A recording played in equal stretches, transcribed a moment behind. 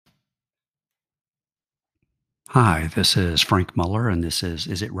Hi, this is Frank Muller, and this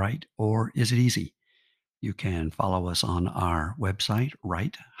is It Right or Is It Easy? You can follow us on our website,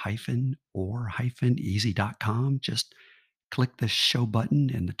 right-or-easy.com. Just click the show button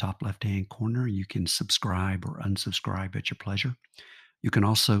in the top left hand corner. You can subscribe or unsubscribe at your pleasure. You can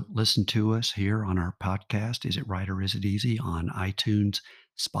also listen to us here on our podcast, Is It Right or Is It Easy, on iTunes,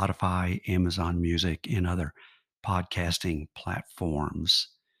 Spotify, Amazon Music, and other podcasting platforms.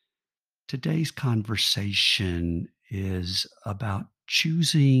 Today's conversation is about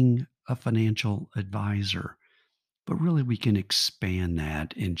choosing a financial advisor, but really we can expand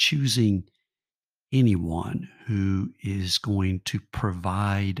that in choosing anyone who is going to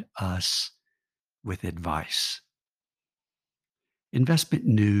provide us with advice. Investment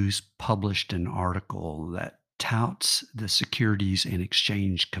News published an article that touts the Securities and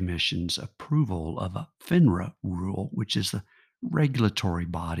Exchange Commission's approval of a FINRA rule, which is the regulatory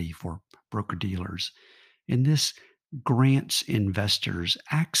body for broker dealers. And this grants investors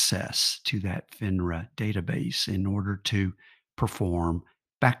access to that FINRA database in order to perform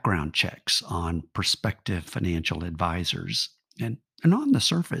background checks on prospective financial advisors. And on the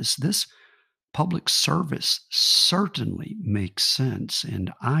surface, this public service certainly makes sense.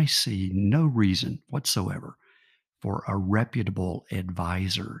 And I see no reason whatsoever for a reputable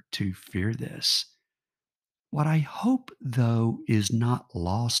advisor to fear this. What I hope, though, is not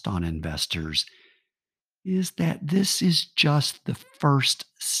lost on investors is that this is just the first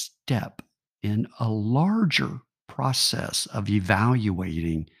step in a larger process of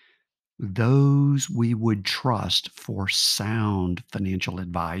evaluating those we would trust for sound financial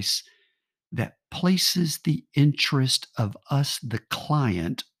advice that places the interest of us, the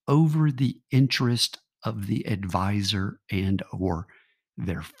client, over the interest of the advisor and or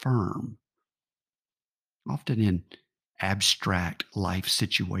their firm. Often in abstract life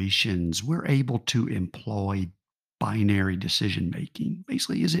situations, we're able to employ binary decision making.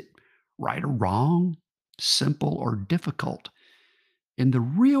 Basically, is it right or wrong, simple or difficult? In the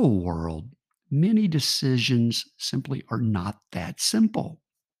real world, many decisions simply are not that simple.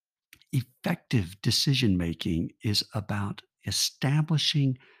 Effective decision making is about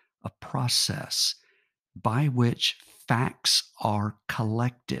establishing a process by which facts are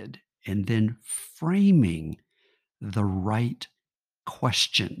collected and then framing the right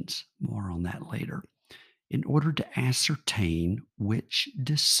questions, more on that later, in order to ascertain which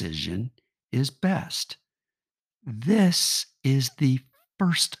decision is best. This is the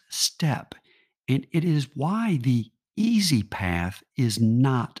first step, and it is why the easy path is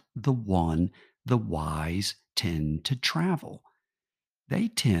not the one the wise tend to travel. They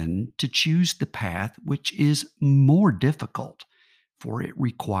tend to choose the path which is more difficult, for it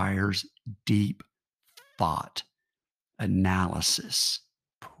requires deep thought, analysis,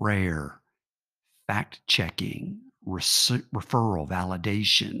 prayer, fact checking, referral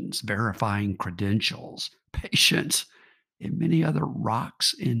validations, verifying credentials, patience, and many other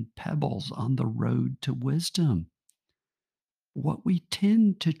rocks and pebbles on the road to wisdom. What we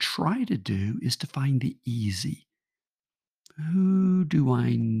tend to try to do is to find the easy. Who do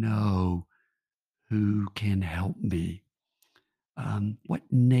I know who can help me? What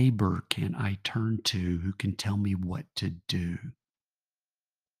neighbor can I turn to who can tell me what to do?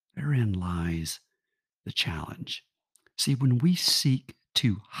 Therein lies the challenge. See, when we seek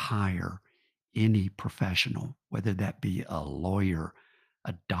to hire any professional, whether that be a lawyer,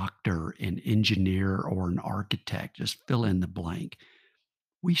 a doctor, an engineer, or an architect, just fill in the blank,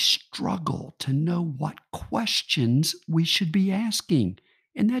 we struggle to know what questions we should be asking.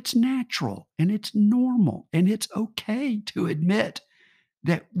 And that's natural and it's normal and it's okay to admit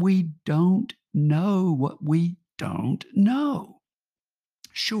that we don't know what we don't know.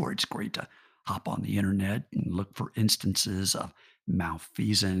 Sure, it's great to hop on the internet and look for instances of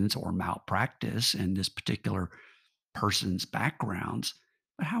malfeasance or malpractice in this particular person's backgrounds.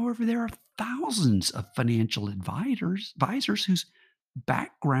 But however, there are thousands of financial advisors whose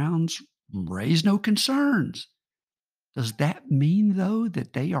backgrounds raise no concerns. Does that mean, though,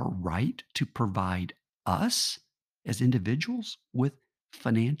 that they are right to provide us as individuals with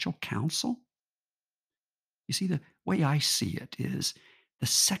financial counsel? You see, the way I see it is the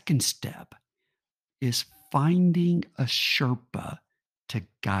second step is finding a Sherpa to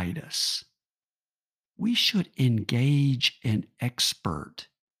guide us. We should engage an expert,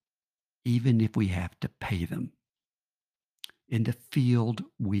 even if we have to pay them, in the field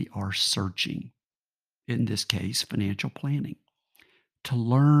we are searching, in this case, financial planning, to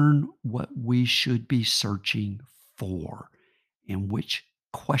learn what we should be searching for and which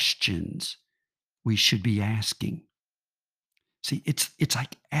questions we should be asking. See, it's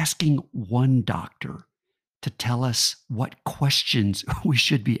like asking one doctor to tell us what questions we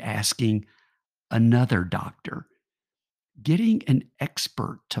should be asking another doctor. Getting an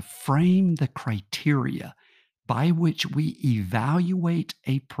expert to frame the criteria by which we evaluate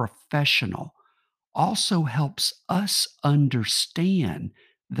a professional also helps us understand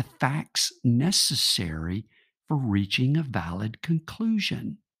the facts necessary for reaching a valid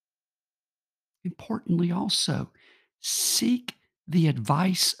conclusion. Importantly, also, seek the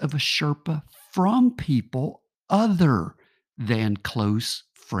advice of a Sherpa from people other than close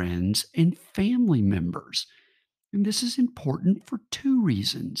friends and family members. And this is important for two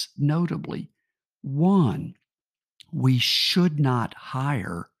reasons, notably. One, we should not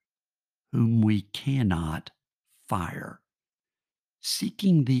hire whom we cannot fire.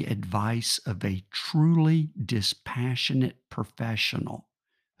 Seeking the advice of a truly dispassionate professional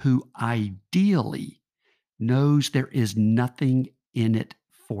who ideally knows there is nothing in it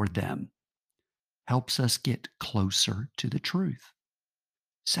for them helps us get closer to the truth.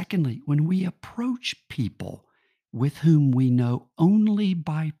 Secondly, when we approach people with whom we know only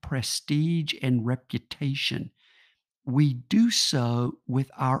by prestige and reputation, we do so with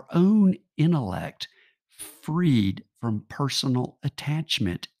our own intellect freed from personal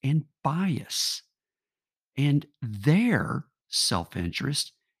attachment and bias. And their self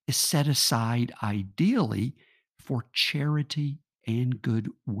interest is set aside ideally for charity and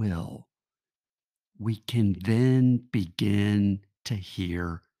goodwill. We can then begin to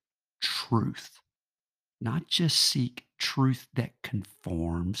hear truth, not just seek truth that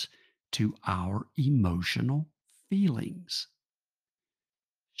conforms to our emotional feelings.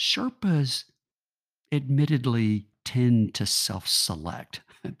 Sherpas admittedly tend to self select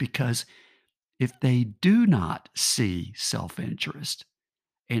because if they do not see self interest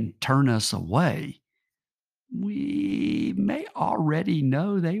and turn us away, we may already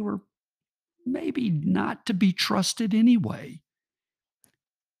know they were maybe not to be trusted anyway.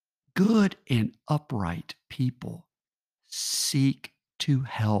 Good and upright people seek to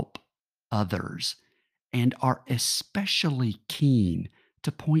help others and are especially keen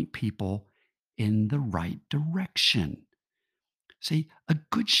to point people in the right direction. See, a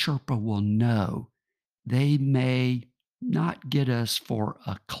good Sherpa will know they may not get us for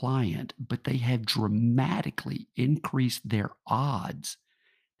a client, but they have dramatically increased their odds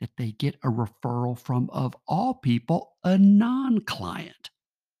that they get a referral from, of all people, a non client.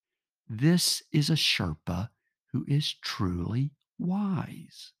 This is a Sherpa who is truly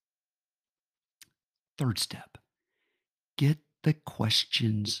wise. Third step, get the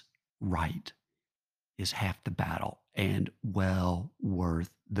questions right is half the battle and well worth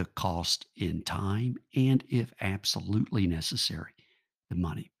the cost in time and, if absolutely necessary, the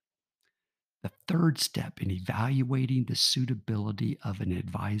money. The third step in evaluating the suitability of an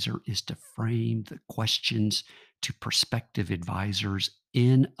advisor is to frame the questions to prospective advisors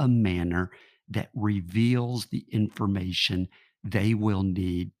in a manner that reveals the information they will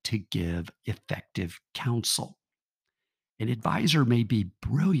need to give effective counsel. An advisor may be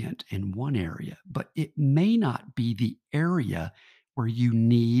brilliant in one area, but it may not be the area where you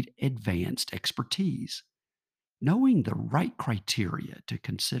need advanced expertise. Knowing the right criteria to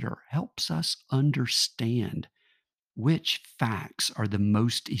consider helps us understand which facts are the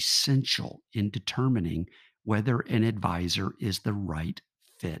most essential in determining whether an advisor is the right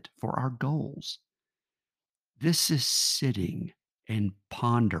fit for our goals. This is sitting and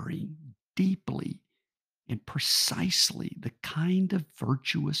pondering deeply and precisely the kind of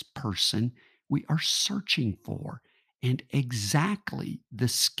virtuous person we are searching for and exactly the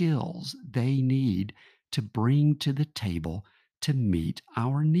skills they need to bring to the table to meet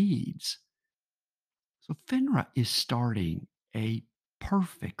our needs. So, FINRA is starting a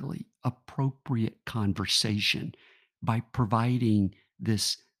perfectly appropriate conversation by providing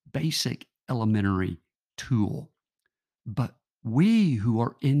this basic elementary tool. But we who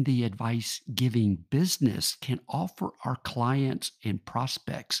are in the advice giving business can offer our clients and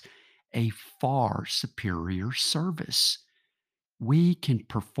prospects a far superior service. We can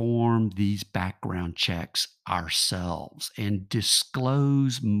perform these background checks ourselves and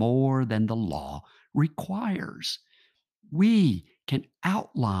disclose more than the law requires. We can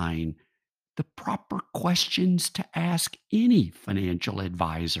outline the proper questions to ask any financial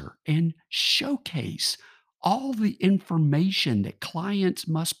advisor and showcase all the information that clients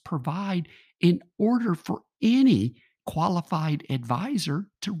must provide in order for any qualified advisor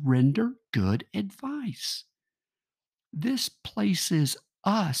to render good advice. This places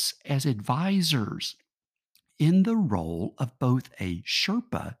us as advisors in the role of both a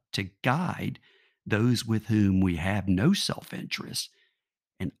Sherpa to guide those with whom we have no self interest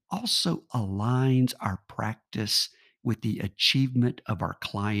and also aligns our practice with the achievement of our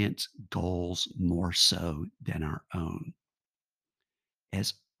clients' goals more so than our own.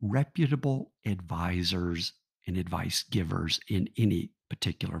 As reputable advisors and advice givers in any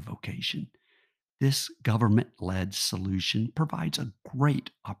particular vocation, this government led solution provides a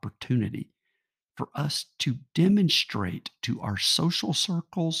great opportunity for us to demonstrate to our social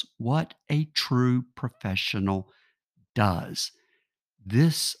circles what a true professional does.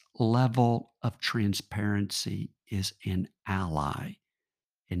 This level of transparency is an ally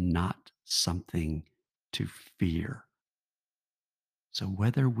and not something to fear. So,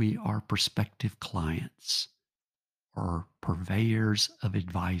 whether we are prospective clients or purveyors of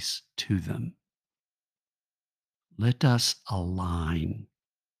advice to them, let us align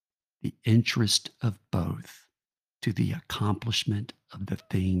the interest of both to the accomplishment of the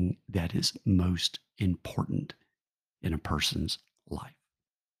thing that is most important in a person's life.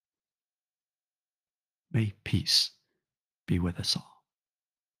 May peace be with us all.